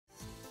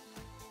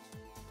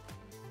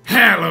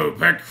Hello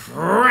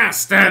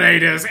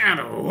procrastinators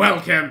and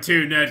welcome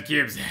to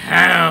Nerd3's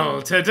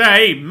Hell.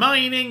 Today,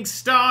 Mining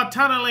Star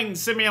Tunneling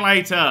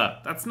Simulator.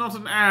 That's not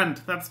an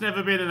and, that's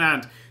never been an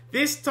and.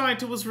 This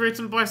title was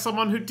written by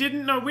someone who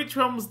didn't know which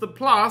one was the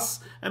plus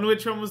and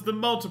which one was the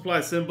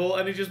multiply symbol,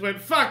 and he just went,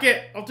 fuck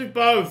it, I'll do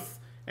both.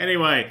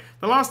 Anyway,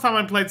 the last time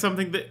I played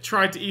something that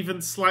tried to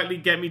even slightly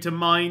get me to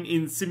mine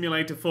in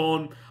simulator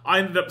form, I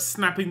ended up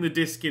snapping the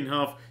disc in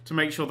half to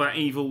make sure that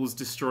evil was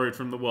destroyed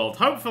from the world.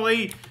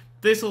 Hopefully,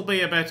 this will be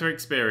a better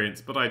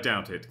experience, but I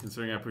doubt it,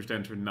 considering I pushed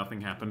enter and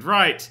nothing happened.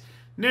 Right,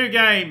 new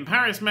game.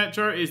 Paris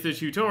Metro is the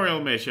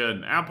tutorial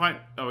mission. Alpine...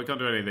 Oh, we can't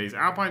do any of these.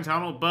 Alpine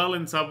Tunnel,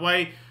 Berlin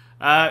Subway,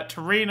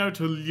 Torino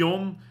to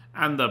Lyon,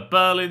 and the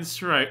Berlin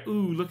Strait.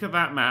 Ooh, look at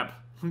that map.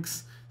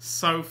 Looks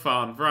so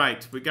fun.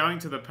 Right, we're going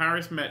to the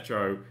Paris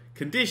Metro.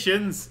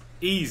 Conditions,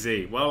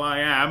 easy. Well, I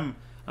am.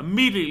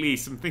 Immediately,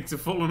 some things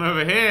have fallen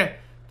over here.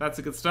 That's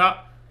a good start.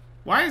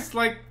 Why is,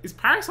 is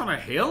Paris on a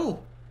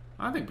hill?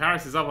 I think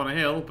Paris is up on a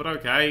hill, but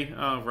okay.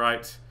 Oh,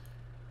 right.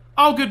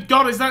 Oh, good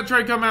God, is that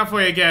Draco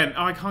Malfoy again?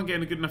 Oh, I can't get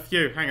in a good enough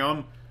view. Hang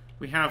on.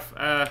 We have,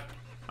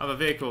 other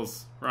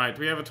vehicles. Right,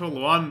 we have a taller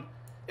one.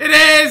 It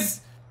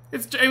is!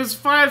 It was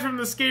fired from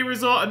the ski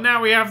resort, and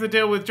now we have to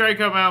deal with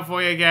Draco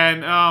Malfoy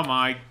again. Oh,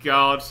 my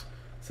God.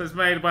 So it's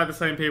made by the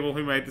same people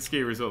who made the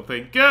ski resort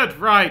thing. Good,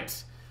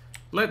 right.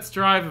 Let's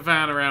drive a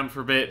van around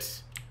for a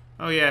bit.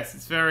 Oh, yes,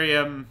 it's very,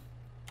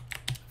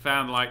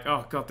 van-like.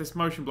 Oh, God, this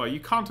motion blur. You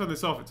can't turn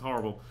this off, it's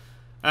horrible.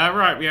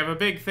 Right, we have a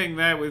big thing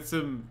there with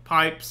some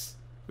pipes.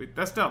 Wait,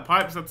 that's not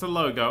pipes, that's a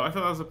logo. I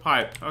thought that was a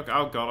pipe. Okay,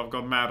 oh god, I've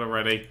gone mad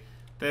already.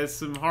 There's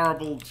some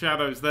horrible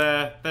shadows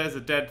there. There's a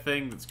dead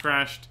thing that's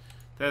crashed.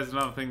 There's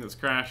another thing that's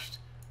crashed.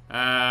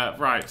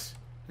 Right.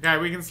 Okay,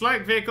 we can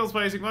select vehicles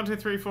by using 1, 2,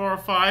 3, 4, or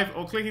 5,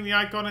 or clicking the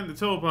icon in the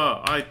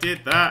toolbar. I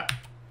did that.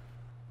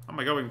 Oh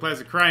my god, we can play as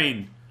a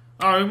crane.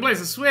 Oh, we can play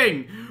as a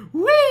swing.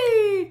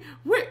 Whee!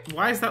 Whee!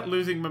 Why is that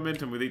losing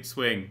momentum with each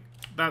swing?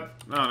 Oh,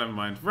 never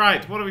mind.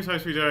 Right, what are we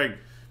supposed to be doing?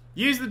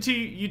 Use the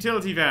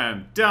utility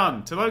van.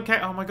 Done. To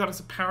locate... Oh my god,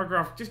 it's a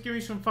paragraph. Just give me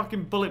some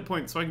fucking bullet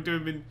points so I can do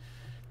them in...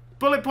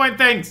 Bullet point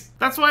things!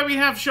 That's why we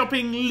have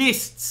shopping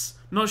lists,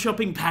 not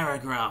shopping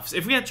paragraphs.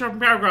 If we had shopping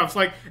paragraphs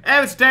like,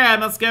 oh, today I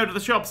must go to the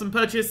shops and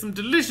purchase some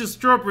delicious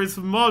strawberries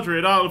from Marjorie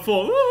at aisle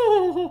 4. I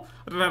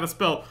don't know how to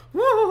spell.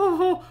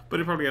 But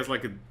it probably has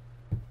like a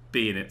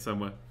B in it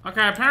somewhere.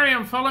 Okay, apparently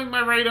I'm following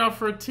my radar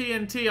for a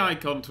TNT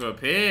icon to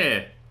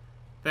appear.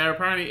 There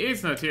apparently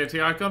is no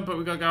TNT icon, but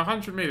we've got to go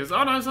 100 meters.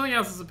 Oh no, something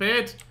else has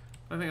appeared.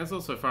 I think that's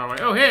also far away.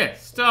 Oh, here!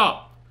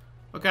 Stop!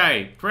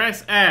 Okay,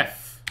 press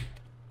F.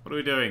 What are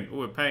we doing? Oh,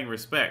 we're paying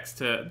respects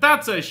to...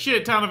 That's a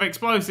shit ton of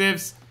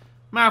explosives!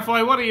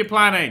 Malfoy, what are you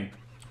planning?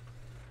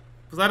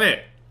 Was that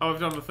it? Oh, I've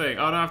done the thing.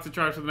 Oh, no, I have to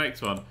drive to the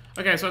next one.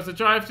 Okay, so I have to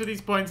drive to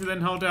these points and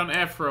then hold down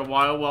F for a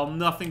while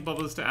nothing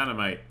bothers to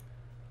animate.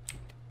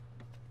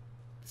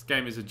 This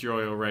game is a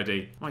joy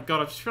already. My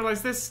god, I've just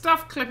realised there's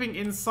stuff clipping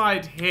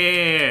inside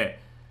here.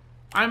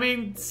 I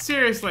mean,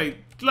 seriously,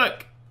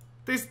 look.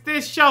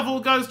 This shovel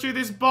goes through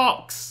this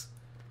box.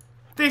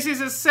 This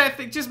is a set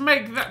thing. Just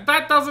make that.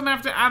 That doesn't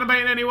have to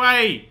animate in any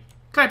way.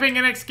 Clipping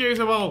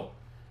inexcusable.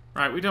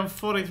 Right, we've done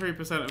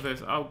 43% of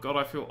this. Oh god,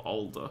 I feel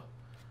older.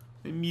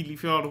 I immediately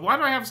feel older. Why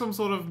do I have some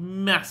sort of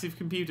massive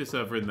computer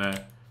server in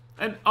there?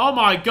 And, oh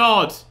my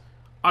god.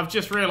 I've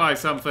just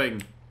realised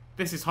something.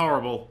 This is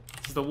horrible.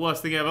 This is the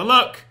worst thing ever.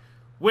 Look.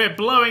 We're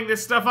blowing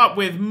this stuff up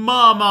with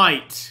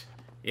Marmite.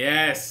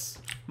 Yes.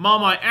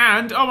 Marmite,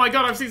 and, oh my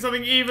god, I've seen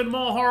something even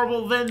more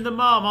horrible than the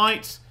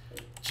Marmite.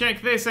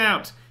 Check this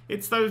out.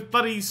 It's those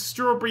bloody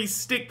strawberry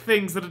stick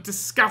things that are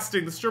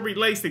disgusting. The strawberry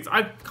lace things.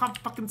 I can't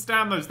fucking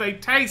stand those. They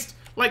taste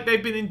like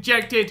they've been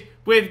injected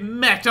with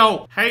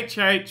metal.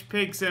 HH,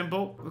 pig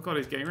symbol. Oh god,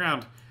 he's getting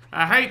round.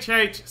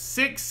 HH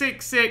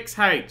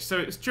 666H. So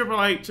it's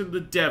Triple H and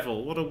the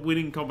devil. What a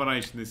winning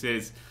combination this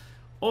is.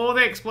 All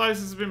the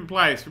explosives have been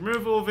placed.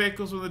 Remove all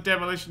vehicles from the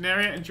demolition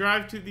area and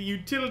drive to the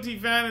utility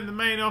van in the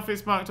main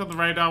office marked on the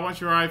radar.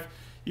 Once you arrive,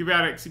 you'll be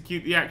able to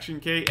execute the action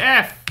key.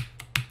 F!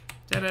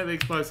 Detonate the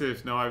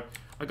explosives. No,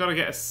 I've got to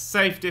get a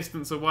safe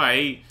distance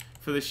away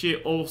for the sheer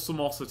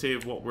awesomosity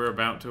of what we're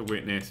about to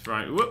witness.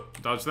 Right, whoop,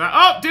 dodge that.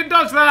 Oh, didn't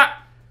dodge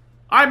that!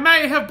 I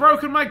may have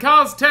broken my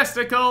car's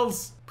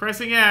testicles!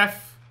 Pressing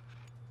F.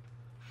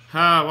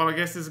 Ah, well, I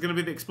guess this is going to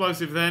be the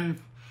explosive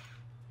then.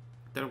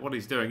 Don't know what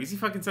he's doing. Is he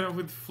fucking setting off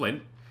with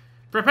Flint?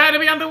 Prepare to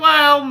be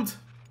underwhelmed!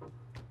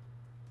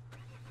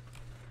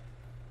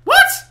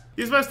 What?!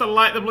 You're supposed to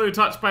light the blue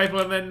touch paper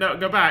and then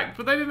go back,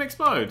 but they didn't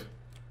explode.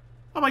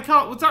 Oh, my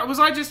car... Was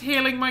I just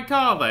healing my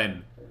car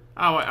then?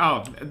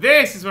 Oh,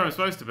 this is where I'm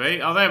supposed to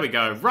be. Oh, there we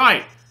go.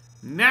 Right.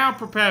 Now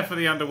prepare for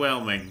the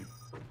underwhelming.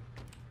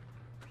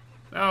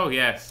 Oh,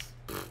 yes.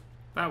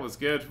 That was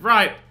good.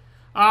 Right.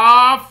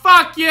 Ah,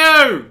 fuck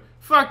you!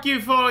 Fuck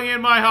you falling in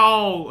my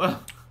hole!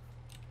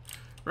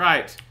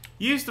 Right,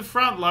 use the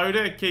front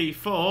loader, key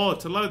 4,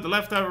 to load the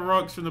leftover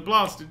rocks from the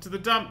blast into the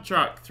dump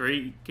truck.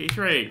 Key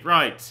 3,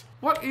 right.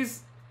 What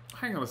is...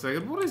 Hang on a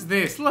second, what is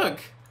this? Look!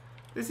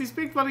 There's these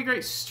big bloody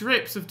great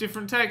strips of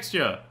different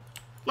texture.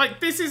 Like,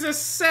 this is a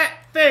set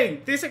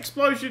thing. This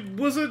explosion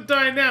wasn't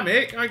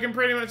dynamic. I can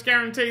pretty much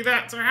guarantee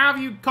that. So how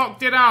have you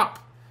cocked it up?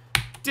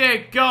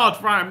 Dear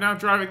God. Right, I'm now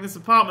driving this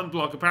apartment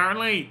block,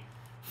 apparently.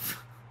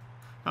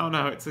 Oh,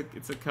 no, it's a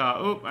car.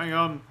 Oh, hang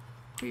on.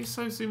 Are you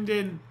so zoomed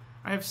in?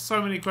 I have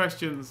so many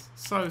questions.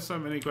 So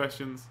many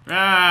questions.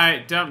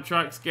 Right, dump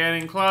truck's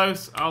getting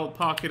close. I'll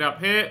park it up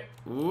here.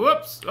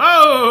 Whoops.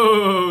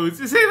 Oh, did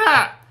you see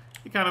that?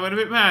 You kind of went a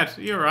bit mad.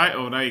 You're right.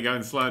 Oh, now you're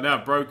going slow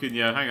now. Broken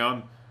you. Hang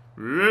on.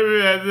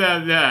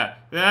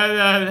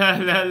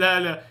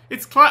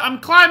 I'm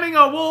climbing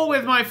a wall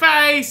with my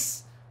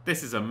face.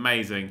 This is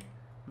amazing.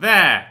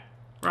 There.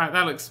 Right,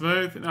 that looks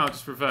smooth. Now I'll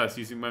just reverse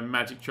using my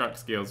magic truck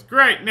skills.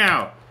 Great,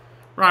 now.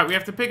 Right, we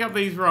have to pick up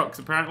these rocks,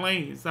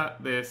 apparently. Is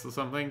that this or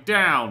something?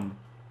 Down.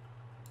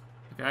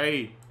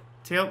 Okay.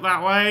 Tilt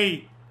that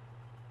way.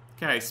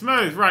 Okay,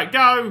 smooth. Right,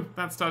 go.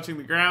 That's touching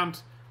the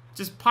ground.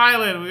 Just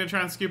pile in. We're going to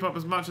try and scoop up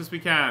as much as we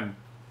can.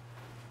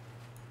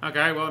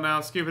 Okay, well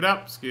now scoop it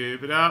up.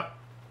 Scoop it up.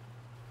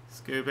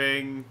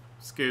 Scooping.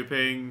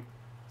 Scooping.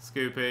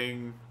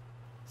 Scooping.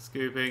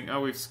 Scooping.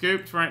 Oh, we've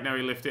scooped. Right, now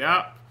we lift it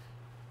up.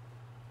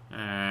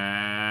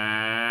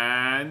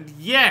 And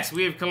yes,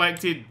 we have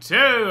collected 2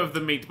 of the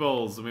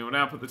meatballs, and we will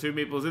now put the 2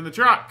 meatballs in the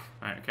truck.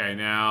 Right, okay,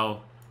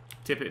 now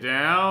tip it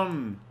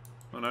down.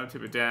 Oh no,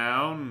 tip it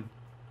down.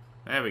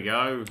 There we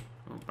go.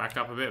 Oh, back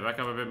up a bit more, back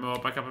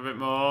up a bit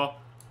more.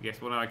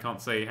 Yes, well now I can't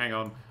see. Hang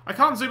on. I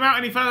can't zoom out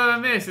any further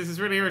than this. This is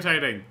really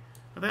irritating.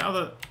 Are there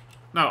other...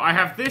 No, I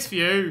have this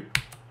view.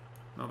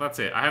 No, that's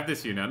it. I have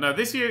this view now. No,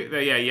 this view...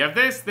 Yeah, you have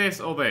this, this,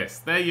 or this.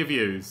 They're your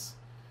views.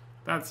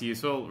 That's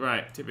useful.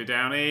 Right, tip it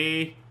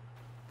down-y.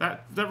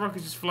 That rock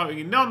is just floating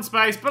in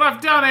non-space, but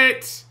I've done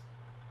it!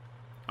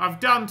 I've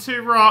done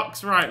 2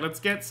 rocks. Right, let's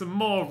get some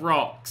more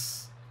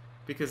rocks.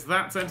 Because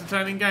that's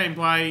entertaining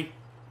gameplay.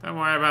 Don't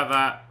worry about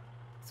that.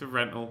 It's a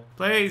rental.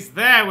 Please,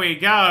 there we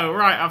go.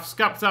 Right, I've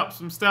scupped up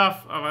some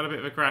stuff. I've had a bit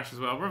of a crash as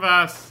well.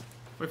 Reverse.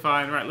 We're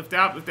fine. Right, lift it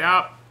up, lift it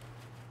up.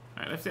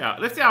 Right, lift it up.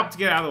 Lift it up to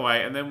get it out of the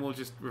way, and then we'll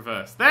just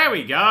reverse. There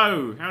we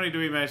go. How many do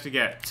we manage to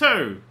get?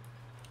 2.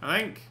 I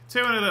think.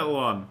 2 and a little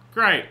one.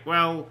 Great.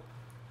 Well...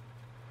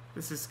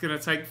 This is going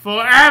to take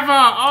forever!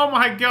 Oh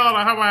my God,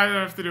 I hope I don't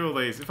have to do all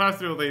these. If I have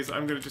to do all these,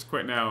 I'm going to just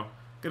quit now.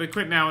 I'm going to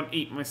quit now and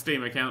eat my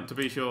Steam account to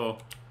be sure.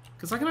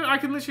 Because I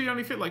can literally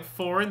only fit like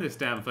 4 in this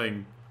damn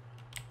thing.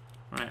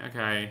 Right,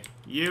 okay.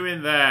 You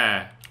in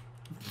there.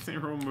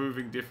 They're all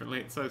moving differently,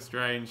 it's so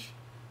strange.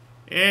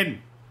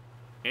 In!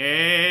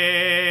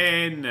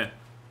 In!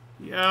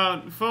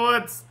 Yeah,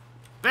 forwards!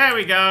 There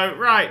we go!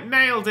 Right,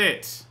 nailed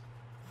it!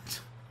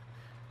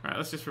 Right,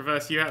 let's just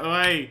reverse you out of the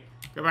way.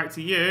 Go back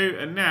to you,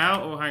 and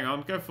now... Oh, hang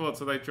on. Go forward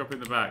so they drop in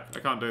the back. I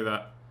can't do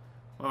that.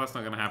 Well, that's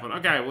not going to happen.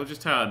 Okay, we'll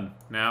just turn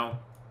now.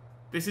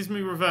 This is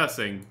me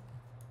reversing.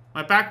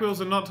 My back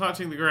wheels are not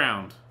touching the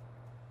ground.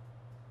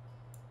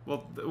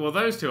 Well,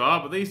 those 2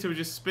 are, but these 2 are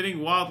just spinning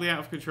wildly out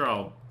of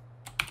control.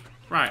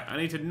 Right, I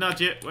need to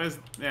nudge it. Where's...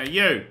 There,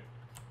 you!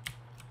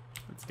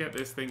 Let's get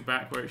this thing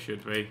back where it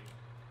should be.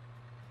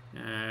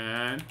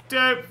 And...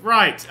 Dope!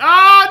 Right.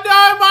 Oh,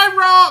 no! My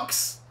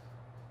rocks!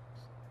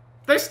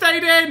 They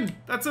stayed in!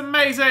 That's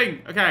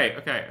amazing! Okay.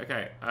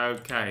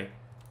 I've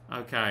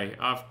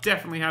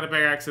definitely had a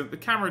big accident. The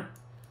camera...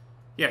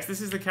 Yes,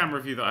 this is the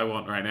camera view that I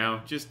want right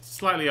now. Just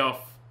slightly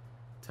off.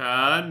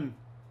 Turn.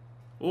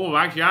 Oh,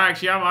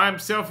 actually, I'm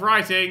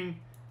self-righting.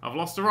 I've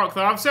lost a rock,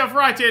 though. I'm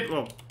self-righted!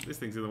 Well, this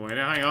thing's in the way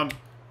now. Hang on.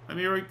 Let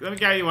me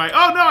get you away.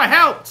 Oh, no, I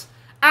helped!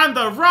 And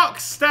the rock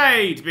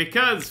stayed,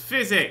 because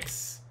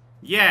physics.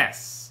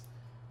 Yes.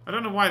 I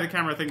don't know why the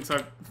camera thinks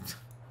I've...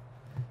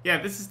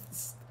 Yeah, this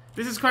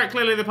is quite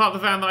clearly the part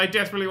of the van that I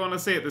desperately want to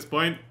see at this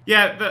point.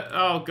 Yeah,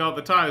 oh God,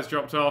 the tyres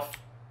dropped off.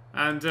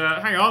 And,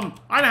 hang on.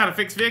 I know how to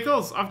fix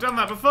vehicles. I've done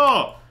that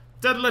before.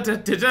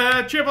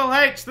 Triple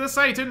H, the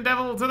Satan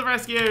Devil to the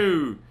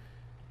rescue.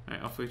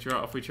 Right, off we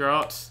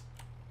trot.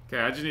 Okay,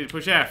 I just need to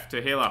push F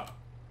to heal up.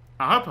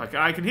 I hope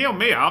I can heal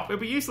me up. It'd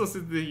be useless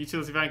if the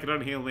utility van could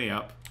only heal me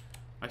up.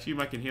 I assume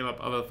I can heal up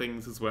other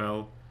things as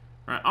well.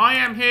 Right, I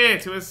am here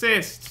to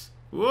assist.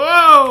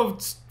 Whoa!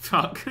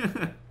 Fuck.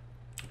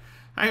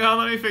 Hang on,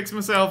 let me fix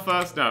myself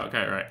first. No,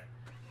 okay, right.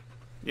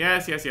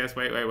 Yes.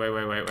 Wait.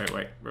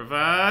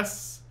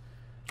 Reverse.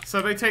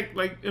 So they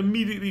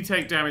immediately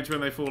take damage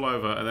when they fall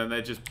over, and then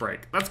they just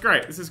break. That's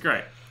great. This is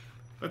great.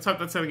 Let's hope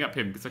that's setting up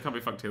him, because I can't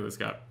be fucked here with this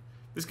guy.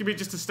 This could be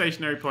just a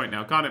stationary point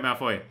now. Can't it,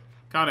 Malfoy?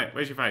 Can't it?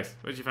 Where's your face?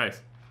 Where's your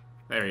face?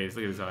 There he is.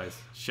 Look at his eyes.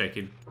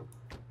 Shaking.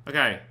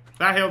 Okay.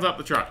 That healed up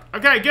the truck.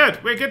 Okay,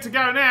 good. We're good to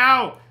go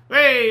now.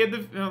 Hey, the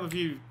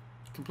view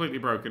completely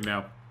broken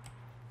now.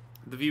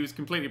 The view is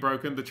completely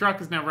broken. The truck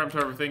has now ramped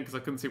everything because I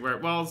couldn't see where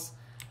it was.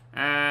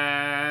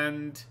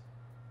 And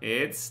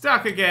it's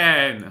stuck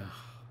again.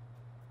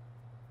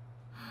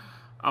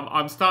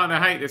 I'm starting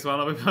to hate this one,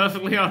 I'll be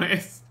perfectly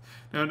honest.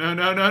 No,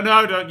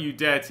 don't you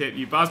dare tip,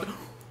 you bastard.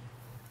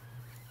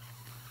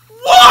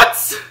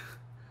 What?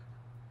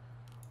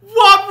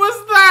 What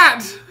was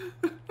that?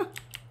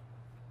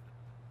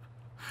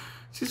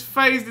 Just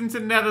phased into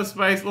nether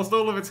space, lost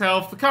all of its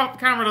health. The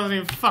camera doesn't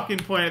even fucking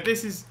point it.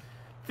 This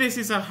This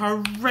is a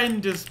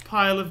horrendous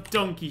pile of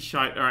donkey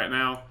shite right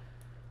now.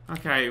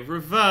 Okay,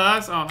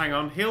 reverse. Oh, hang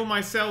on. Heal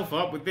myself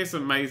up with this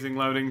amazing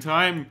loading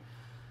time.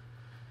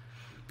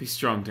 Be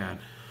strong, Dan.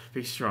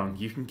 Be strong.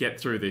 You can get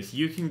through this.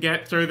 You can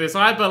get through this.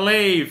 I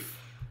believe.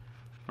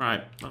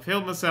 Right. I've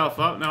healed myself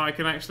up. Now I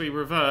can actually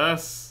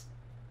reverse.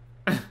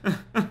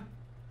 I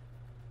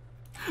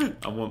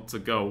want to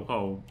go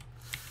home.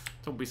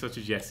 Don't be such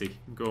a Jessie.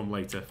 Go home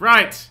later.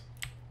 Right.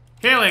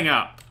 Healing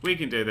up. We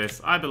can do this.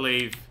 I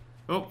believe.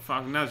 Oh,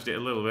 fuck. I nudged it a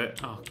little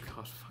bit. Oh,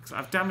 God. Fuck.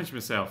 I've damaged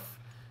myself.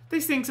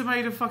 These things are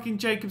made of fucking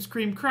Jacob's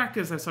cream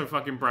crackers. They're so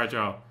fucking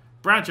fragile.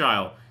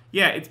 Fragile.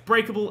 Yeah, it's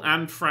breakable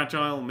and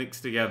fragile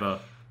mixed together.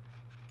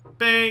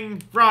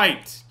 Bing!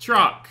 Right.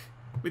 Truck.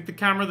 With the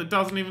camera that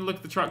doesn't even look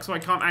at the truck, so I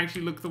can't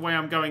actually look the way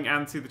I'm going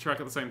and see the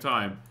truck at the same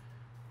time.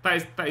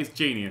 That is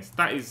genius.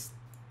 That is...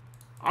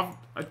 I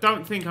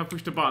don't think I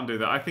pushed a button to do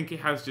that. I think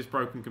it has just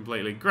broken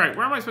completely. Great.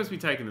 Where am I supposed to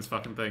be taking this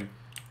fucking thing?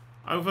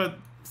 Over...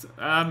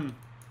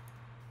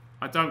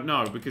 I don't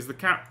know, because the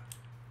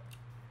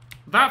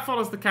that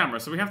follows the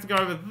camera, so we have to go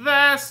over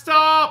there.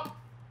 Stop!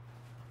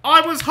 I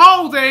was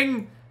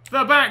holding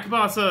the back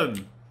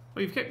button!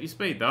 Well, you've kept your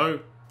speed, though.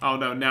 Oh,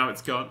 no, now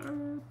it's gone.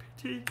 Oh,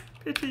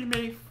 pity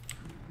me.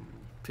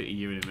 Pity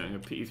you in a minute. I'm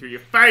going to pity you through your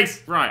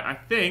face! Right, I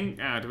think...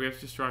 do we have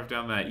to just drive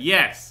down there?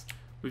 Yes!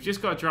 We've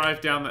just got to drive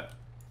down there.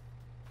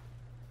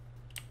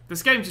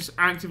 This game just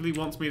actively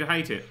wants me to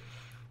hate it.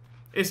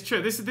 It's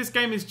true. This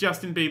game is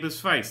Justin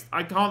Bieber's face.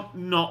 I can't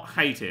not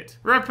hate it.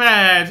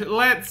 Repaired.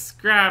 Let's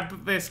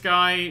grab this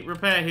guy.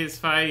 Repair his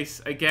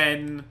face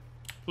again.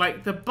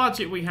 Like, the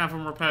budget we have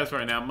on repairs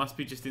right now must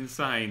be just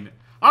insane.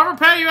 I'll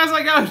repair you as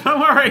I go.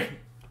 Don't worry.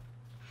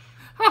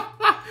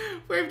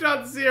 We've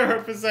done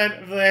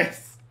 0% of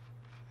this.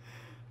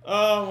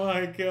 Oh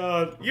my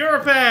god. You're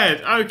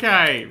repaired.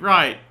 Okay.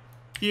 Right.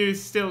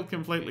 View's still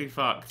completely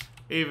fucked.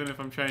 Even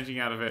if I'm changing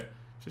out of it.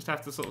 Just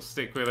have to sort of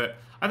stick with it.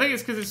 I think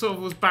it's because it sort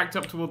of was backed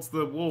up towards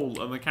the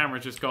wall and the camera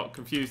just got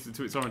confused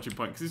into its origin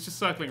point. Because it's just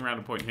circling around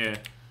a point here.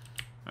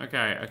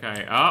 Okay,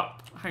 okay.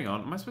 Up. Hang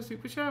on. Am I supposed to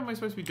be... Which way am I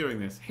supposed to be doing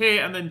this?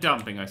 Here and then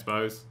dumping, I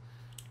suppose.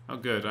 Oh,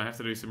 good. I have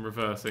to do some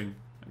reversing.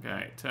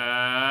 Okay.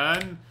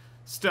 Turn.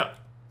 Stop.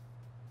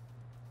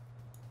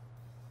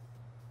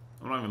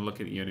 I'm not even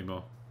looking at you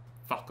anymore.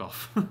 Fuck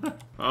off.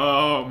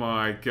 Oh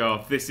my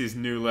god. This is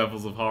new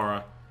levels of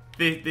horror.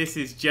 This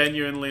is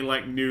genuinely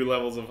like new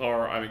levels of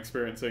horror I'm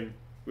experiencing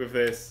with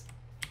this.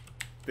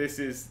 This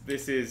is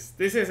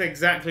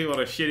exactly what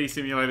a shitty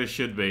simulator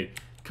should be.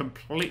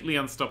 Completely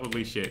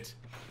unstoppably shit.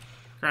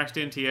 Crashed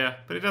into you,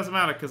 but it doesn't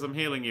matter because I'm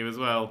healing you as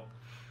well.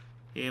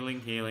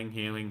 Healing, healing,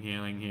 healing,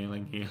 healing,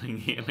 healing, healing,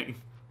 healing.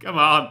 Come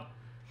on.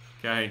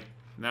 Okay,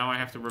 now I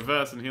have to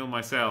reverse and heal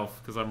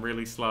myself because I'm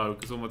really slow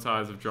because all my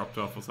tires have dropped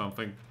off or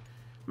something.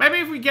 Maybe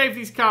if we gave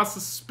these cars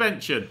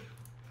suspension,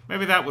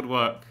 maybe that would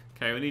work.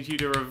 Okay, we need you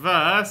to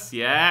reverse.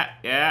 Yeah.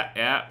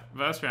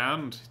 Reverse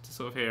round to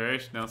sort of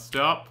here-ish. Now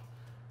stop.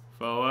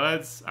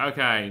 Forwards.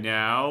 Okay,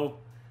 now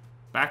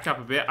back up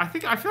a bit. I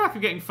feel like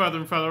I'm getting further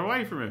and further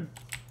away from him.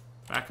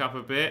 Back up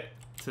a bit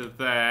to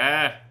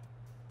there.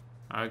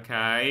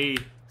 Okay.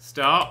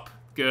 Stop.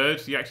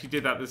 Good. You actually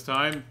did that this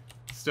time.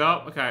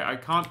 Stop. Okay, I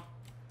can't...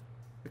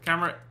 The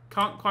camera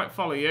can't quite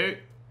follow you.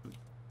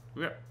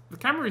 The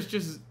camera is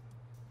just...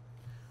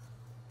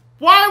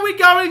 Why are we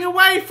going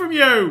away from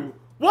you?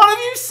 What have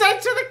you said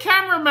to the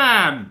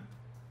cameraman?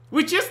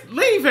 We're just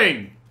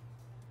leaving.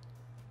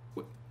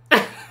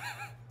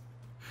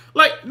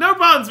 Like, no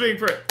buttons being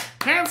pushed.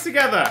 Hands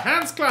together.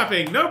 Hands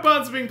clapping. No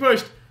buttons being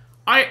pushed.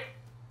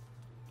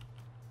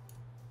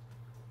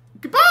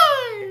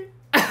 Goodbye.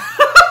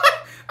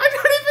 I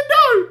don't even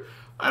know.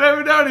 I don't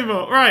even know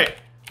anymore. Right.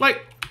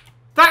 Like,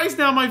 that is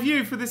now my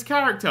view for this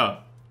character.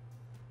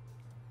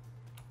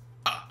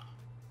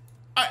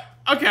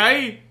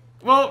 Okay.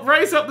 Well,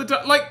 raise up the...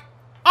 Like,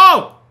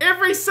 oh! It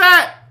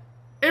reset!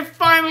 It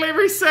finally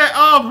reset!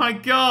 Oh my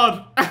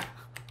god!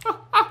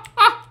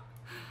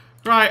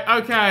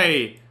 Right,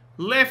 okay.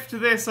 Lift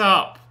this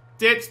up.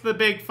 Ditch the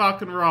big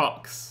fucking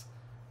rocks.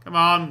 Come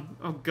on.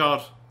 Oh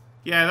god.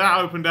 Yeah, that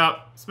opened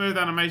up. Smooth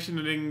animation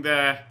ending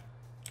there.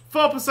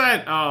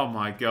 4%! Oh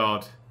my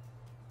god.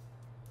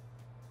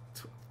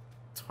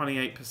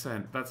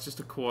 28%. That's just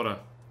a quarter.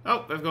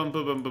 Oh, they've gone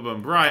boom, boom, boom,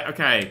 boom. Right,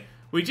 okay.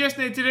 We just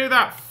need to do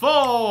that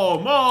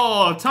 4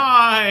 more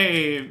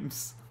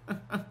times!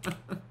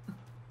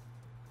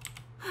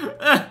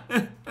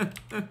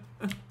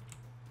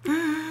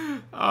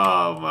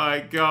 Oh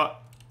my god.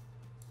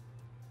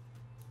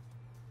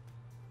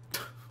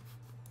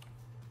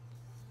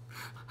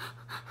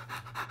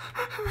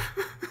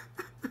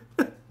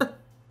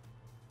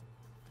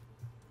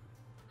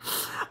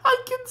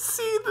 I can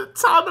see the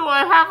tunnel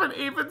I haven't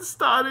even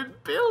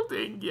started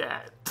building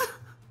yet.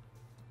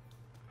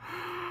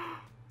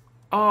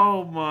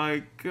 Oh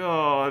my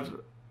god.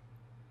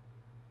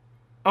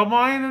 Am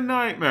I in a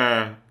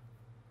nightmare?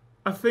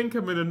 I think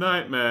I'm in a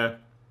nightmare.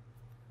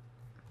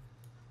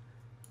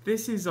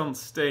 This is on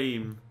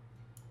Steam.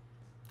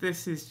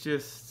 This is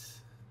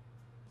just...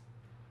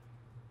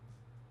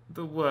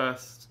 the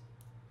worst.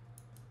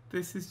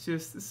 This is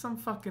just... There's some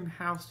fucking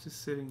house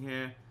just sitting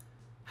here.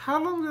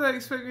 How long do they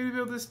expect me to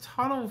build this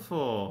tunnel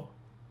for?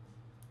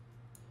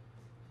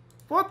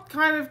 What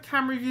kind of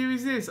camera view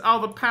is this?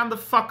 Oh, the pan the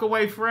fuck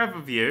away forever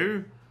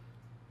view.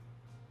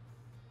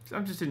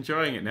 I'm just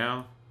enjoying it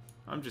now.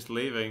 I'm just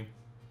leaving.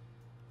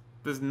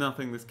 There's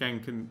nothing this game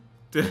can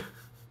do.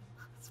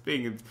 It's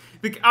being...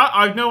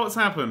 I know what's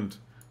happened.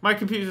 My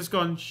computer's just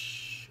gone,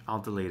 shh, I'll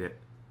delete it.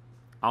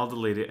 I'll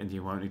delete it and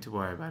you won't need to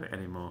worry about it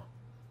anymore.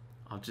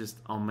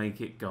 I'll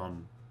make it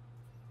gone.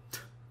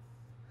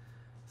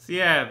 So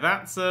yeah,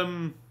 that's,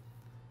 I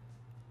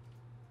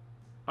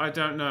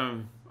don't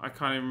know. I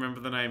can't even remember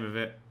the name of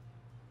it.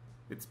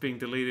 It's being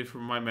deleted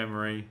from my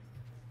memory.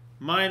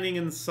 Mining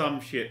and some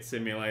shit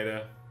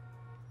simulator.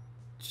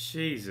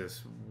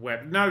 Jesus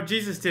wept. No,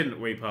 Jesus didn't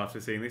weep after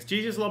seeing this.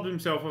 Jesus lobbed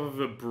himself off of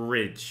a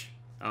bridge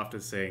after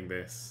seeing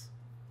this.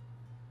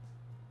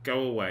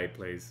 Go away,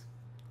 please.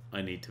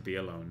 I need to be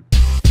alone.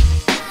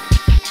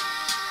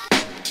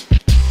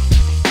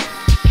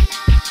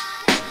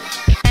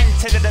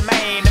 Enter the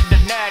domain of the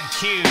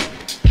Nerd³.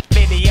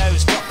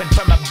 Videos dropping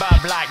from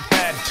above like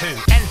bird poo.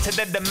 Enter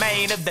the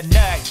domain of the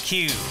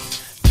Nerd³.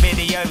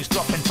 Videos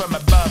dropping from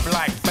above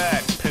like